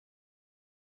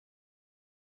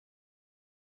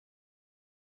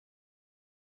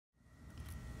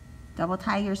Double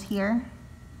Tigers here.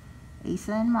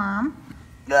 Asa and Mom.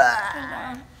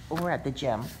 We're at the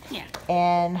gym. Yeah.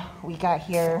 And we got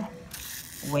here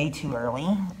way too early.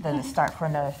 Doesn't start for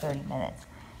another 30 minutes.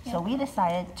 So we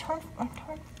decided, turn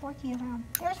Forky around.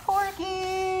 There's Forky!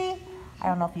 I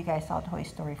don't know if you guys saw Toy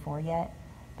Story 4 yet,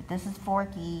 but this is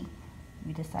Forky.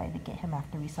 We decided to get him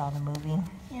after we saw the movie.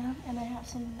 Yeah, and I have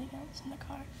something else in the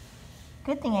car.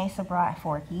 Good thing Asa brought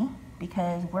Forky,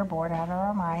 because we're bored out of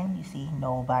our mind. You see,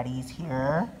 nobody's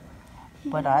here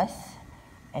but us.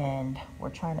 And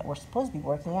we're supposed to be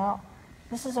working out.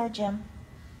 This is our gym.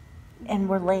 And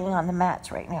we're laying on the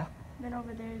mats right now. Then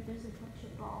over there's a bunch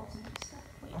of balls and stuff.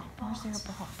 Wait, where's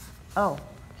their balls? Oh,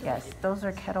 yes, those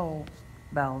are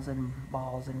kettlebells and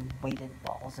balls and weighted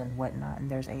balls and whatnot. And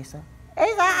there's Asa.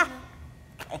 Asa!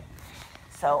 Okay.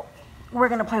 So, we're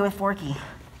gonna play with Forky.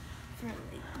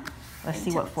 Let's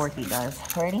see what Forky does.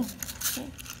 Ready? Okay.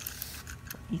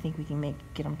 You think we can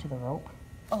get him to the rope?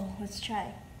 Oh, let's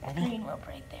try. Ready? Green rope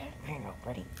right there. Green rope,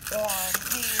 ready? 1, 2,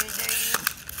 3.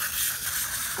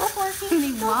 Go, Forky. And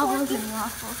he Go, wobbles Forky. and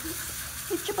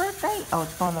waffles. It's your birthday. Oh,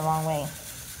 it's going the wrong way.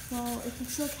 Well, it can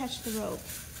still catch the rope.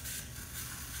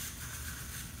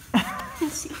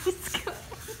 See,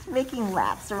 he's making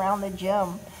laps around the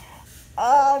gym.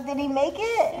 Did he make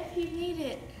it? If you need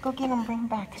it. Go get him, bring him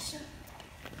back.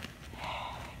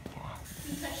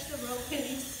 You touch the rope and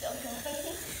he's still going.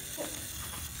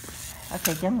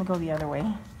 Okay, get him to go the other way.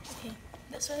 Okay,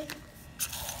 this way?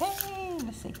 Hey,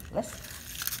 let's see.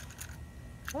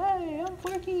 Hey, I'm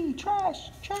Forky. Trash.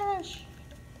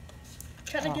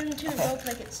 Try to get him to the rope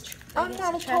like it's I'm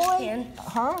not a a trash toy. can.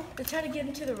 Huh? Try to get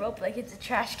him to the rope like it's a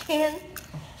trash can.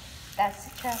 That's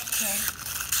the trash can.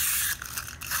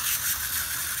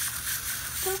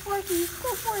 Go, Forky.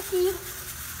 Go, Forky.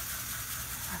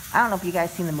 I don't know if you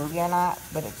guys seen the movie or not,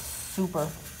 but it's super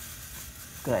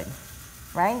good.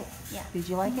 Right? Yeah. Did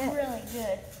you like it? Really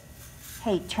good.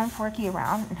 Hey, turn Forky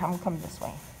around and have him come this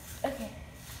way. Okay.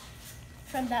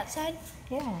 From that side?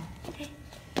 Yeah. Okay.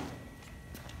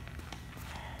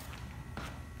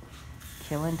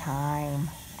 Killing time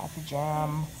at the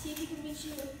gym. See if he can reach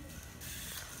you.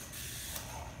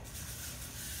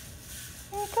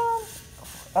 Here it comes.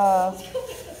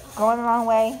 Going the wrong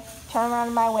way. Turn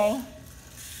around my way.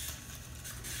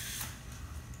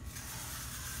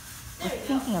 We're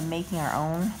thinking of making our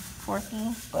own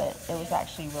Forky, but it was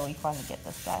actually really fun to get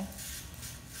this guy.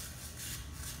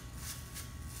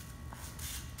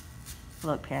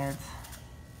 Look, parents,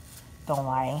 don't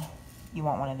lie. You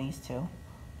want one of these too.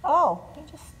 Oh, he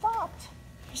just stopped.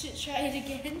 You should try it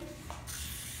again.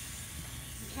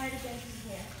 Try it again from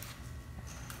here.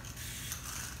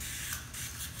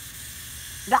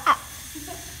 Ah!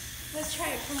 Let's try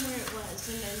it from where it was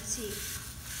and then see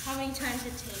how many times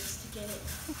it takes to get it.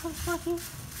 Here comes Forky.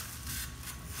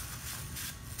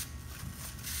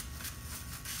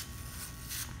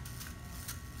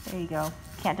 There you go.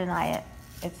 Can't deny it.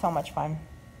 It's so much fun.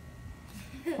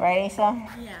 Right, Asa?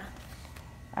 Yeah.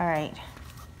 All right.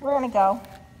 We're going to go.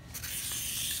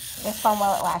 It was fun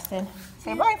while it lasted.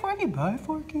 Say bye, Forky. Bye,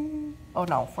 Forky. Oh,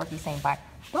 no. Forky's saying bye.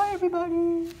 Bye,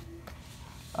 everybody.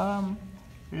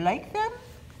 Like them?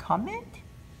 Comment?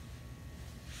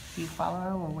 Do you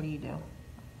follow or what do you do?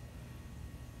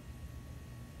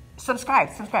 Subscribe.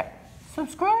 Bye.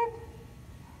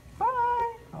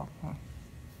 Okay.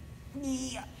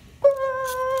 Yeah.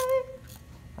 Bye.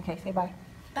 Okay, say bye.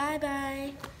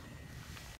 Bye-bye.